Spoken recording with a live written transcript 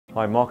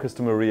Hi, Marcus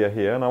de Maria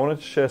here, and I wanted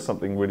to share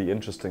something really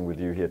interesting with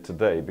you here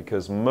today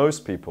because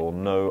most people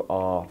know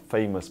our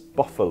famous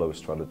buffalo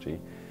strategy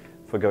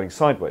for going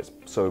sideways.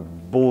 So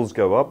bulls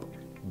go up,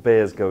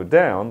 bears go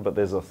down, but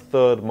there's a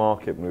third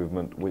market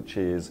movement which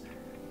is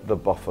the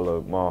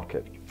buffalo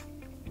market.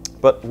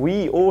 But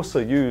we also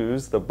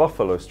use the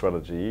buffalo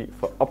strategy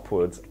for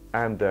upwards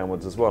and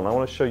downwards as well. And I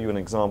want to show you an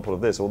example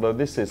of this, although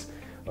this is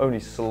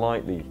only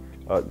slightly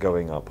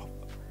going up,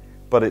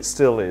 but it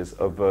still is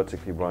a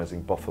vertically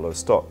rising buffalo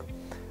stock.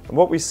 And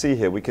what we see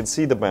here, we can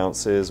see the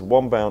bounces,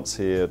 one bounce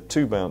here,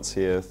 two bounce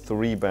here,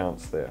 three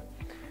bounce there.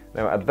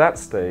 Now at that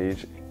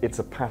stage, it's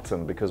a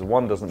pattern because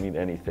one doesn't mean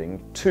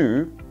anything,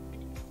 two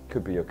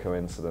could be a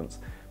coincidence.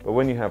 But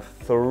when you have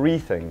three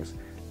things,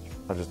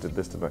 I just did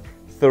this today,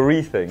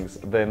 three things,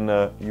 then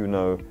you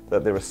know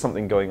that there is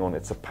something going on,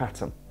 it's a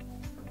pattern.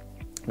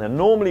 Now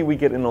normally we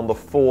get in on the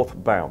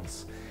fourth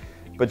bounce,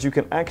 but you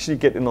can actually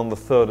get in on the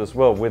third as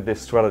well with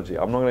this strategy.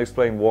 I'm not going to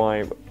explain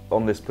why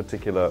on this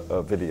particular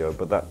video,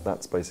 but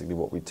that's basically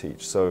what we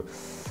teach. So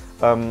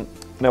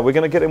now we're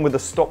going to get in with a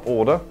stop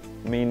order,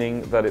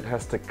 meaning that it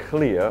has to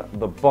clear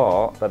the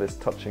bar that is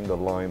touching the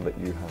line that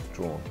you have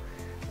drawn.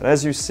 And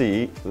as you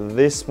see,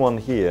 this one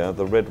here,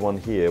 the red one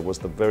here, was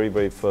the very,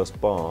 very first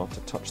bar to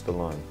touch the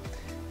line.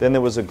 Then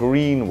there was a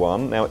green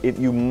one. Now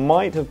you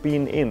might have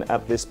been in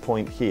at this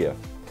point here.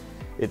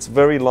 It's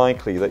very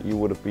likely that you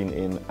would have been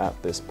in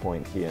at this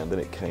point here, and then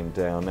it came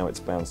down, now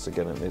it's bounced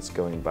again and it's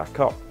going back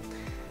up.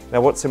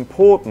 Now what's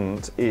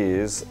important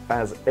is,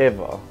 as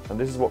ever, and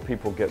this is what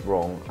people get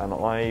wrong, and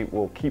I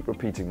will keep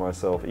repeating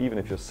myself even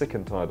if you're sick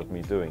and tired of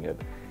me doing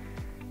it,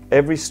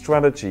 every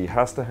strategy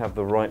has to have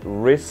the right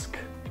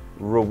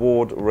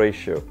risk-reward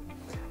ratio.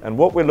 And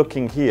what we're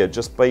looking here,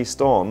 just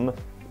based on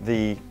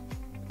the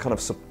kind of,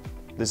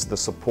 this is the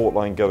support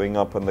line going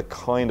up and the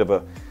kind of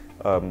a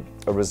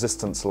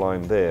resistance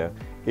line there,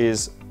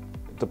 is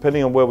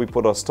depending on where we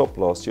put our stop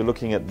loss, you're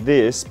looking at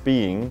this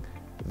being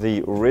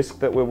the risk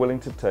that we're willing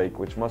to take,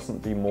 which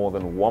mustn't be more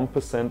than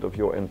 1% of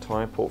your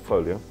entire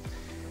portfolio.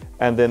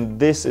 And then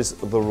this is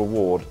the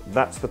reward,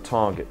 that's the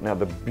target. Now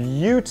the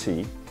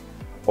beauty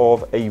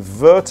of a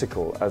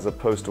vertical as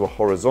opposed to a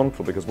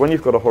horizontal, because when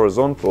you've got a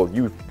horizontal,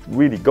 you've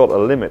really got a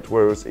limit,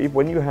 whereas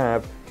when you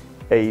have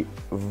a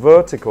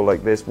vertical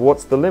like this,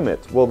 what's the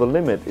limit? Well, the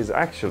limit is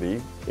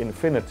actually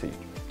infinity.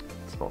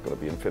 Not going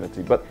to be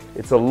infinity, but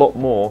it's a lot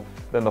more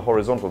than the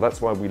horizontal. That's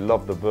why we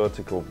love the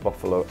vertical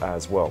buffalo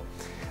as well.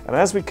 And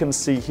as we can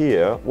see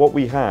here, what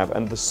we have,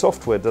 and the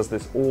software does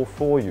this all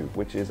for you,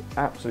 which is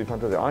absolutely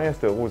fantastic. I have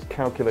to always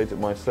calculate it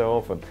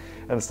myself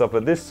and stuff,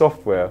 but this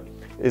software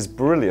is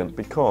brilliant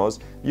because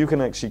you can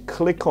actually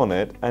click on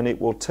it and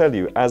it will tell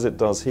you, as it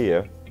does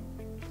here,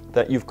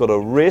 that you've got a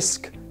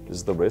risk, this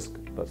is the risk,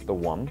 that's the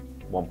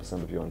 1%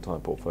 of your entire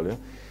portfolio,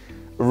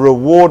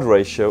 reward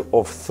ratio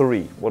of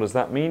 3. What does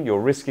that mean? You're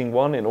risking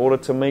 1 in order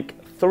to make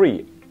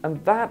 3.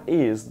 And that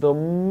is the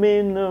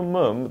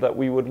minimum that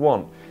we would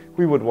want.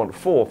 We would want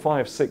 4,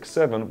 5, 6,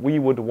 7. We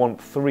would want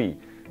 3.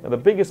 Now the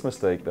biggest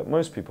mistake that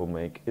most people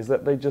make is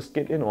that they just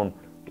get in on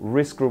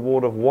risk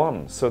reward of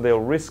 1. So they'll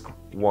risk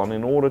 1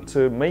 in order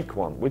to make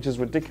 1, which is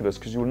ridiculous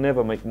because you'll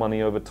never make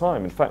money over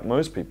time. In fact,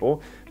 most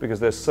people, because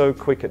they're so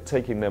quick at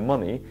taking their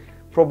money,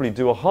 probably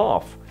do a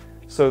half.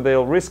 So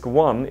they'll risk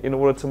 1 in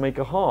order to make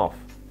a half.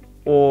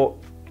 Or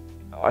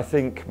I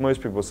think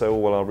most people say, oh,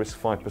 well, I'll risk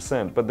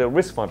 5%, but they'll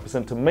risk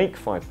 5% to make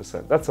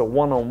 5%. That's a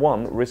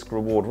one-on-one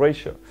risk-reward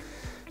ratio.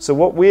 So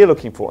what we're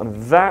looking for, and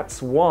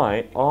that's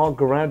why our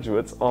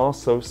graduates are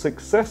so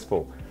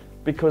successful,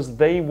 because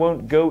they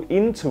won't go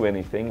into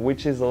anything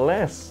which is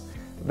less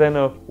than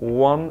a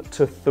 1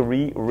 to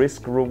 3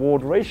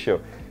 risk-reward ratio,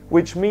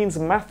 which means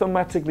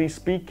mathematically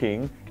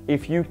speaking,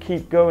 if you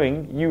keep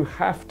going, you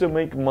have to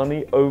make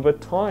money over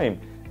time.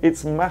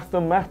 It's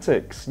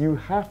mathematics, you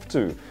have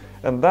to.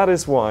 And that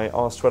is why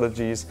our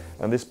strategies,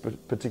 and this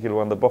particular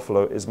one, the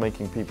buffalo, is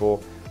making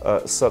people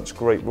such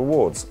great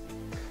rewards.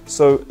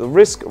 So the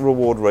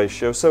risk-reward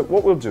ratio, so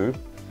what we'll do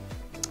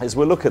is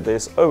we'll look at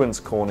this,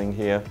 Owen's Corning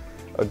here,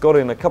 got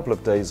in a couple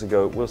of days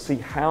ago, we'll see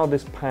how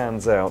this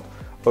pans out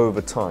over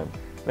time.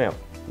 Now,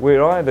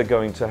 we're either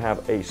going to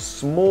have a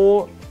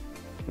small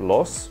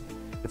loss,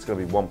 it's going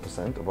to be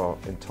 1% of our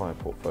entire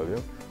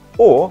portfolio,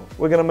 or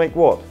we're going to make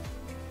what?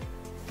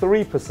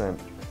 3%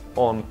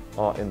 on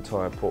our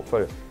entire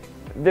portfolio.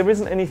 There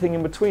isn't anything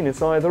in between,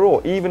 it's either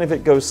or. Even if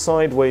it goes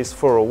sideways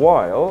for a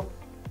while,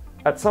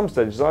 at some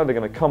stage it's either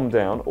going to come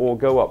down or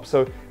go up.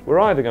 So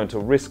we're either going to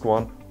risk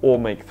 1 or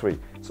make 3.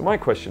 So my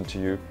question to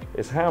you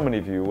is, how many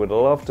of you would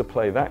love to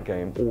play that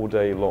game all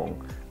day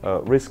long?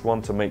 Risk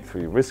 1 to make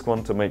 3, risk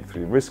 1 to make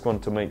 3, risk 1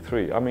 to make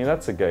 3. I mean,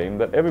 that's a game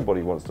that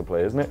everybody wants to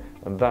play, isn't it?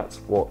 And that's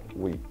what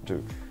we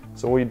do.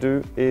 So all you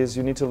do is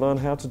you need to learn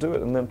how to do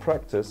it and then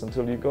practice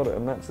until you got it.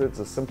 And that's it, it's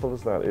as simple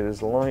as that. It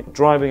is like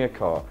driving a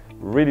car.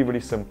 Really,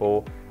 really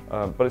simple,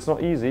 but it's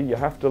not easy. You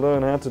have to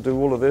learn how to do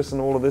all of this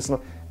and all of this.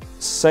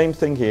 Same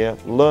thing here,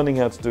 learning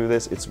how to do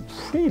this. It's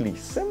really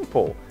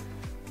simple.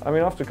 I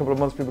mean, after a couple of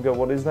months, people go,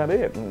 "What is that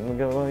it?" And we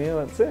go, "Well, yeah,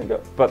 that's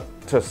it." But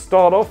to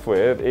start off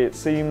with, it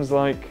seems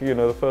like, you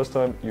know, the first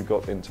time you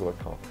got into a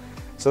car.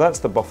 So that's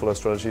the Buffalo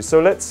strategy.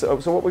 So so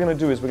what we're going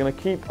to do is we're going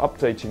to keep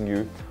updating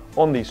you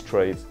on these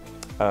trades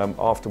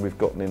after we've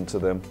gotten into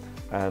them,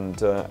 and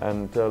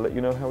let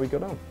you know how we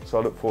got on. So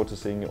I look forward to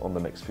seeing you on the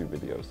next few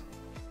videos.